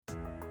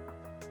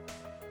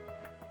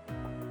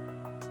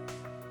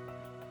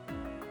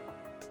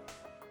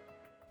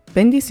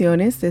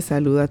Bendiciones, te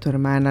saluda tu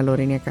hermana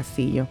Lorena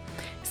Castillo.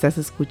 Estás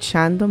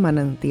escuchando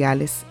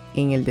Manantiales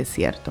en el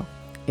Desierto.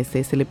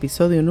 Este es el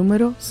episodio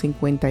número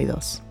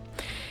 52.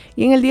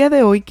 Y en el día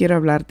de hoy quiero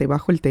hablarte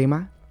bajo el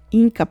tema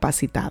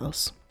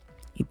incapacitados.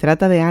 Y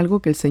trata de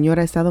algo que el Señor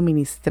ha estado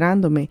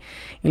ministrándome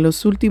en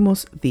los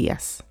últimos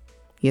días.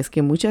 Y es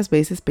que muchas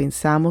veces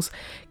pensamos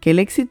que el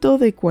éxito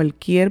de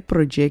cualquier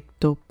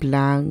proyecto,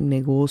 plan,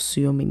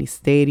 negocio,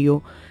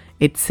 ministerio,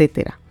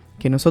 etcétera,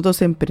 que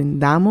nosotros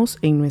emprendamos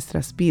en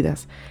nuestras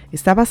vidas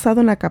está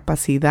basado en la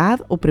capacidad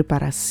o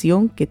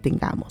preparación que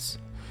tengamos.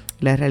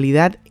 La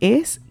realidad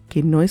es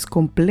que no es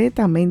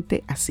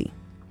completamente así.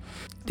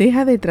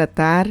 Deja de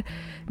tratar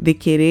de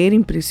querer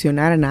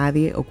impresionar a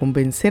nadie o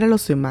convencer a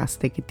los demás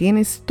de que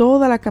tienes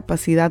toda la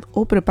capacidad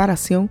o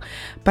preparación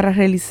para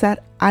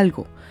realizar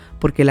algo,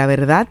 porque la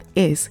verdad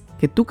es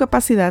que tu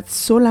capacidad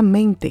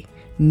solamente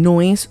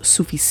no es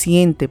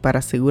suficiente para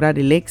asegurar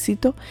el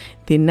éxito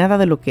de nada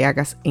de lo que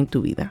hagas en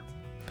tu vida.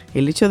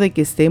 El hecho de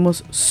que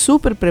estemos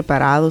súper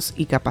preparados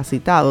y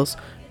capacitados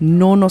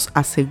no nos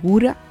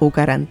asegura o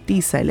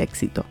garantiza el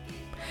éxito.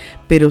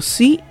 Pero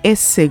sí es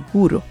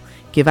seguro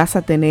que vas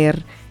a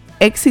tener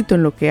éxito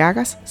en lo que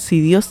hagas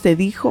si Dios te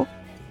dijo,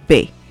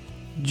 ve,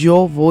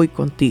 yo voy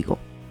contigo.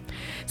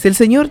 Si el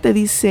Señor te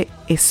dice,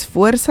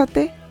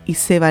 esfuérzate y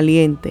sé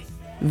valiente,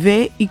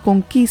 ve y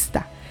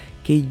conquista,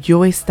 que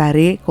yo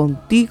estaré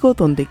contigo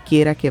donde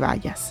quiera que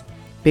vayas.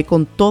 Ve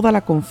con toda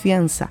la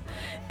confianza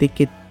de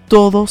que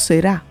todo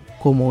será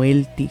como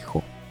Él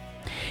dijo.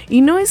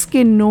 Y no es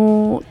que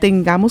no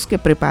tengamos que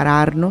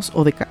prepararnos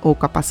o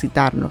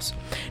capacitarnos.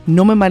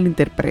 No me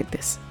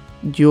malinterpretes.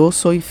 Yo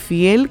soy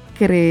fiel,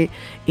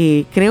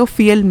 creo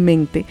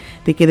fielmente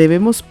de que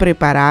debemos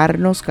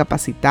prepararnos,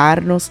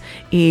 capacitarnos,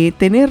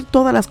 tener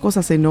todas las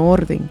cosas en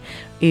orden,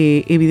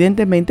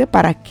 evidentemente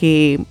para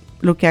que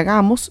lo que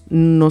hagamos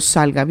nos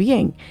salga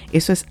bien.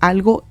 Eso es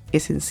algo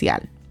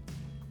esencial.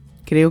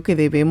 Creo que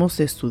debemos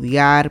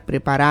estudiar,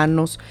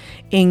 prepararnos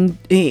en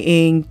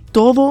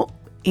todo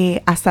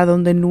hasta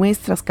donde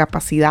nuestras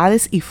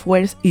capacidades y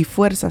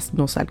fuerzas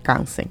nos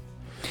alcancen.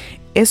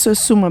 Eso es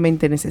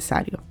sumamente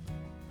necesario.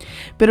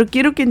 Pero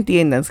quiero que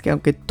entiendas que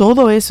aunque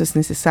todo eso es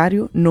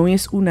necesario, no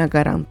es una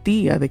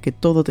garantía de que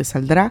todo te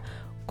saldrá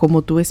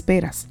como tú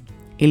esperas.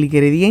 El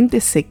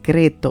ingrediente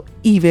secreto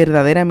y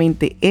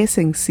verdaderamente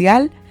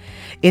esencial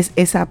es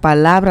esa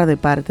palabra de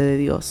parte de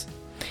Dios.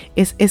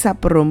 Es esa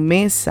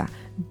promesa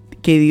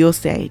que Dios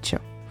te ha hecho.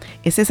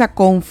 Es esa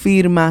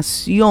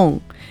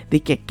confirmación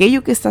de que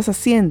aquello que estás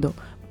haciendo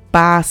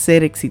va a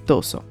ser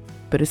exitoso.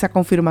 Pero esa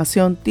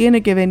confirmación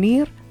tiene que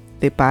venir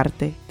de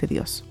parte de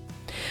Dios.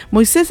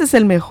 Moisés es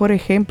el mejor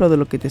ejemplo de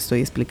lo que te estoy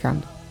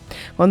explicando.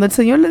 Cuando el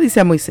Señor le dice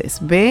a Moisés,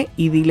 ve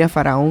y dile a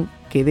Faraón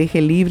que deje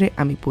libre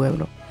a mi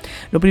pueblo.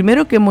 Lo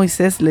primero que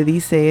Moisés le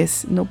dice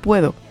es, no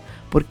puedo,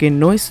 porque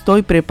no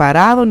estoy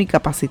preparado ni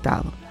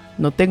capacitado.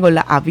 No tengo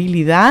la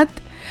habilidad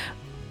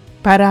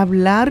para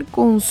hablar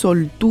con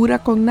soltura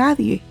con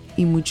nadie,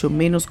 y mucho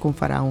menos con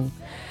Faraón,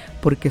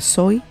 porque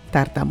soy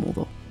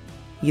tartamudo.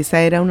 Y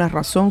esa era una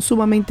razón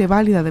sumamente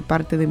válida de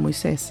parte de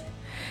Moisés.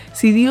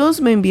 Si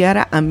Dios me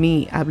enviara a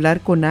mí a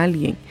hablar con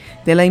alguien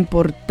de la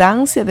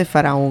importancia de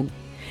Faraón,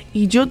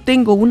 y yo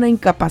tengo una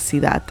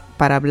incapacidad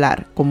para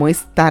hablar, como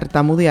es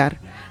tartamudear,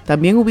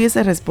 también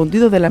hubiese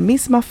respondido de la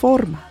misma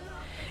forma.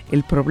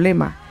 El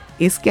problema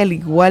es que al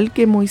igual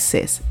que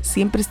Moisés,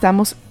 siempre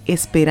estamos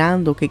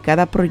esperando que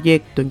cada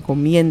proyecto,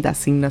 encomienda,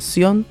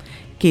 asignación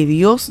que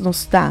Dios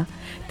nos da,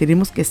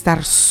 tenemos que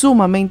estar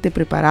sumamente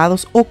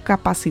preparados o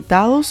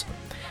capacitados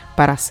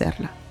para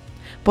hacerla.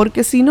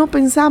 Porque si no,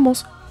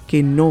 pensamos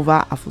que no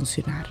va a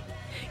funcionar.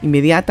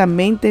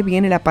 Inmediatamente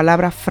viene la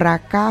palabra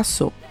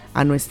fracaso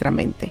a nuestra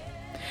mente.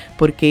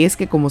 Porque es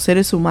que como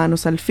seres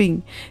humanos al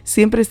fin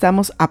siempre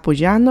estamos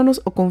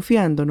apoyándonos o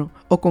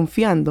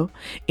confiando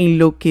en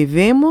lo que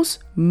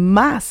vemos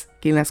más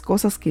que en las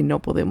cosas que no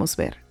podemos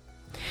ver.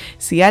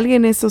 Si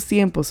alguien en estos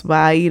tiempos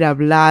va a ir a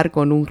hablar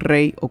con un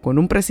rey o con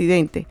un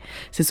presidente,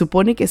 se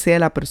supone que sea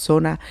la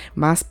persona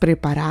más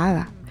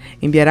preparada.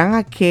 Enviarán a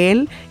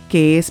aquel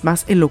que es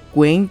más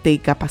elocuente y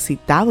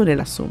capacitado en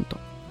el asunto,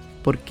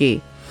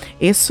 porque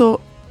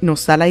eso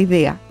nos da la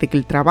idea de que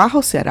el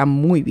trabajo se hará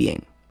muy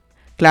bien.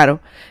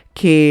 Claro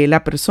que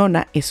la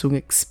persona es un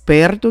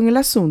experto en el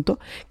asunto,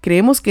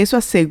 creemos que eso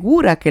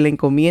asegura que la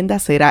encomienda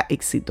será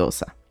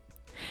exitosa.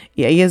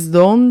 Y ahí es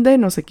donde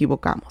nos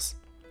equivocamos.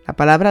 La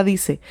palabra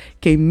dice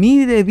que en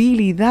mi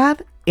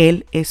debilidad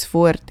Él es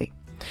fuerte.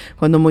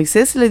 Cuando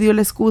Moisés le dio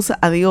la excusa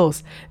a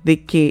Dios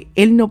de que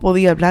él no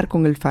podía hablar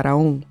con el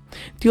faraón,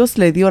 Dios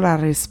le dio la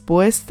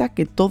respuesta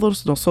que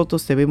todos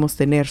nosotros debemos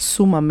tener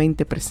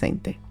sumamente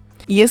presente.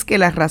 Y es que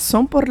la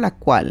razón por la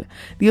cual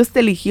Dios te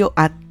eligió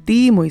a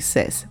ti,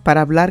 Moisés,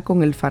 para hablar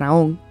con el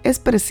faraón es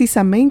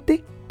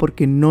precisamente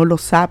porque no lo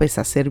sabes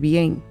hacer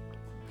bien.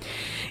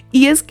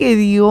 Y es que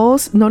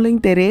Dios no le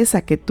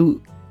interesa que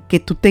tú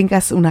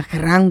tengas una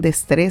gran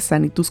destreza,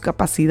 ni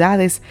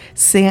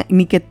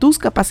que tus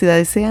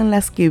capacidades sean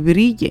las que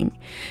brillen,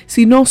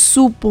 sino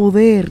su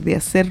poder de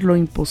hacer lo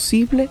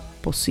imposible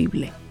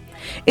posible.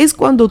 Es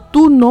cuando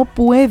tú no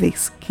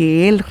puedes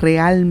que Él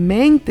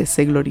realmente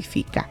se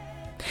glorifica.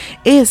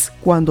 Es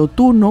cuando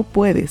tú no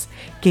puedes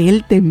que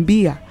Él te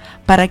envía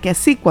para que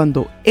así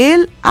cuando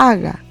Él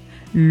haga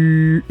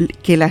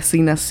que la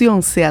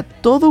asignación sea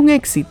todo un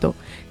éxito,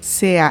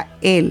 sea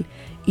Él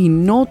y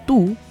no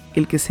tú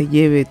el que se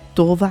lleve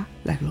toda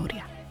la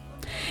gloria.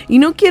 Y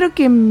no quiero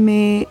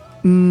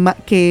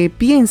que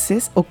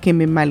pienses o que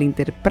me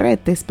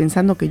malinterpretes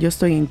pensando que yo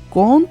estoy en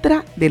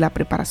contra de la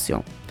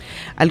preparación.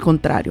 Al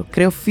contrario,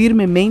 creo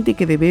firmemente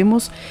que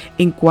debemos,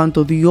 en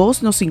cuanto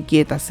Dios nos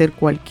inquieta a hacer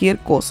cualquier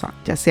cosa,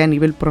 ya sea a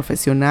nivel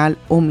profesional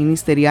o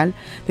ministerial,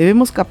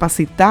 debemos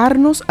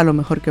capacitarnos a lo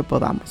mejor que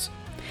podamos.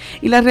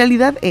 Y la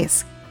realidad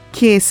es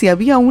que si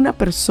había una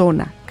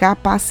persona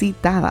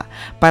capacitada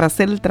para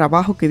hacer el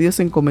trabajo que Dios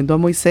encomendó a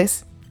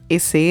Moisés,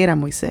 ese era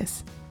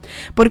Moisés.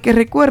 Porque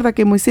recuerda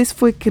que Moisés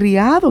fue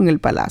criado en el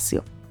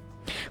palacio.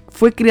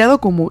 Fue criado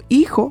como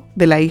hijo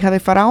de la hija de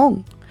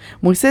Faraón.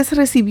 Moisés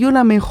recibió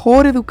la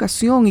mejor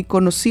educación y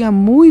conocía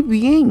muy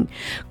bien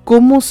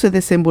cómo se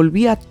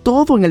desenvolvía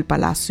todo en el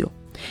palacio.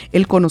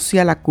 Él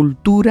conocía la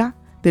cultura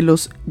de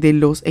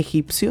los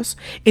egipcios.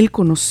 Él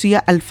conocía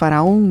al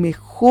Faraón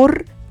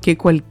mejor que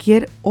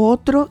cualquier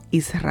otro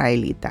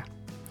israelita.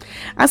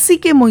 Así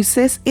que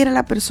Moisés era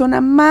la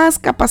persona más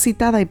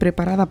capacitada y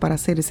preparada para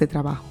hacer ese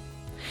trabajo.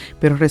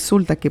 Pero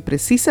resulta que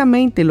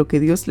precisamente lo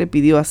que Dios le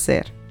pidió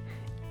hacer,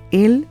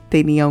 él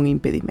tenía un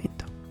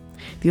impedimento.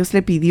 Dios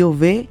le pidió: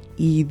 ve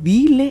y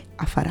dile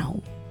a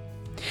Faraón.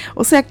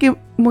 O sea que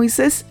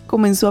Moisés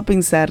comenzó a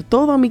pensar: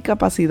 toda mi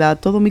capacidad,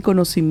 todo mi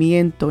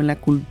conocimiento en la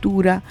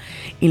cultura,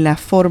 en la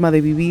forma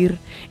de vivir,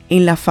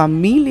 en la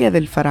familia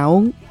del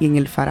Faraón y en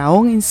el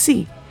Faraón en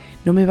sí,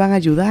 no me van a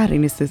ayudar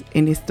en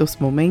estos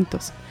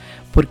momentos,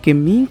 porque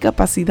mi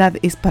incapacidad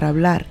es para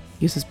hablar,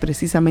 y eso es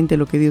precisamente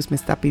lo que Dios me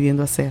está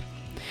pidiendo hacer.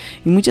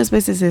 Y muchas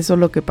veces eso es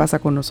lo que pasa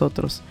con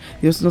nosotros.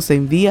 Dios nos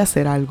envía a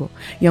hacer algo,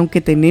 y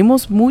aunque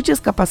tenemos muchas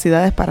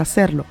capacidades para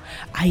hacerlo,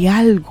 hay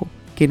algo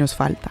que nos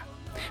falta.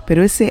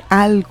 Pero ese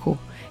algo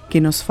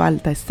que nos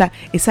falta,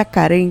 esa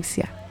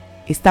carencia,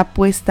 está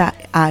puesta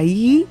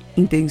ahí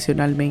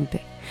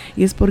intencionalmente.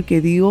 Y es porque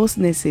Dios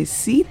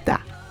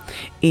necesita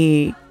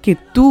que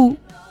tú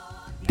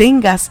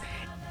tengas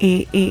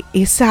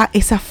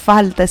esa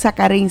falta, esa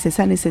carencia,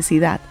 esa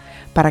necesidad,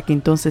 para que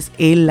entonces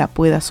Él la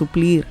pueda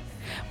suplir.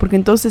 Porque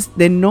entonces,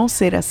 de no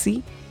ser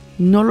así,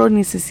 no lo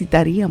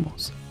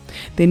necesitaríamos.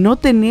 De no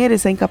tener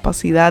esa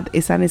incapacidad,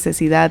 esa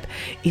necesidad,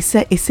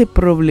 ese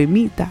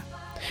problemita,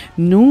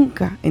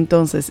 nunca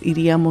entonces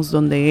iríamos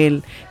donde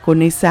Él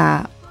con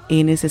esa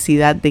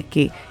necesidad de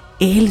que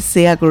Él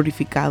sea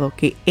glorificado,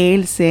 que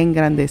Él sea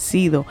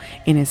engrandecido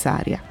en esa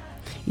área.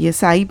 Y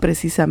es ahí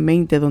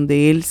precisamente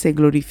donde Él se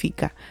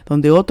glorifica,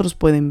 donde otros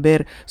pueden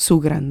ver su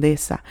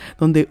grandeza,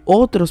 donde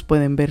otros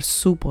pueden ver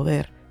su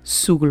poder,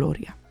 su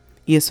gloria.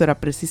 Y eso era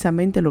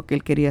precisamente lo que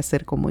Él quería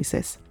hacer con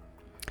Moisés.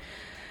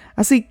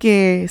 Así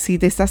que si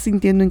te estás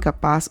sintiendo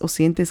incapaz o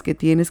sientes que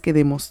tienes que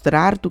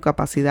demostrar tu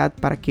capacidad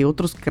para que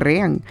otros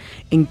crean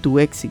en tu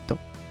éxito,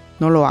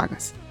 no lo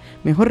hagas.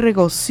 Mejor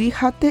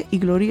regocíjate y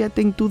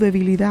gloríate en tu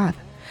debilidad,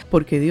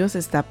 porque Dios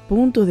está a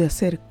punto de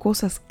hacer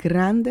cosas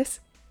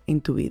grandes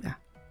en tu vida.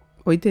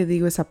 Hoy te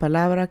digo esa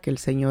palabra que el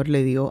Señor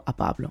le dio a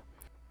Pablo.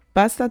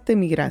 Bástate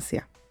mi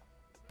gracia,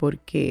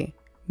 porque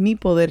mi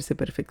poder se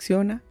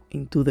perfecciona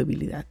en tu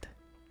debilidad.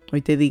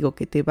 Hoy te digo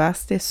que te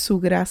baste su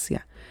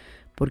gracia,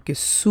 porque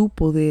su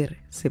poder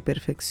se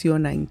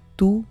perfecciona en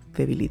tu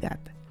debilidad.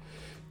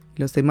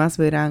 Los demás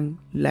verán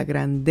la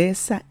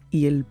grandeza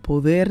y el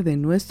poder de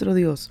nuestro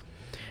Dios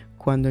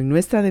cuando en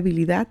nuestra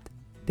debilidad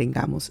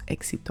tengamos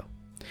éxito.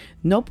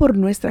 No por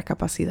nuestras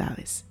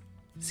capacidades,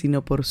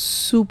 sino por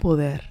su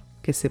poder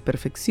que se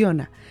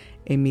perfecciona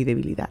en mi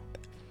debilidad.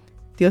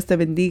 Dios te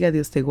bendiga,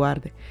 Dios te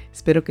guarde.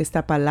 Espero que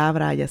esta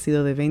palabra haya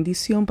sido de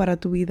bendición para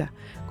tu vida.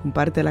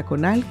 Compártela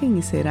con alguien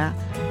y será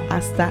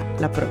hasta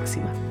la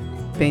próxima.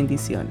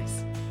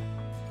 Bendiciones.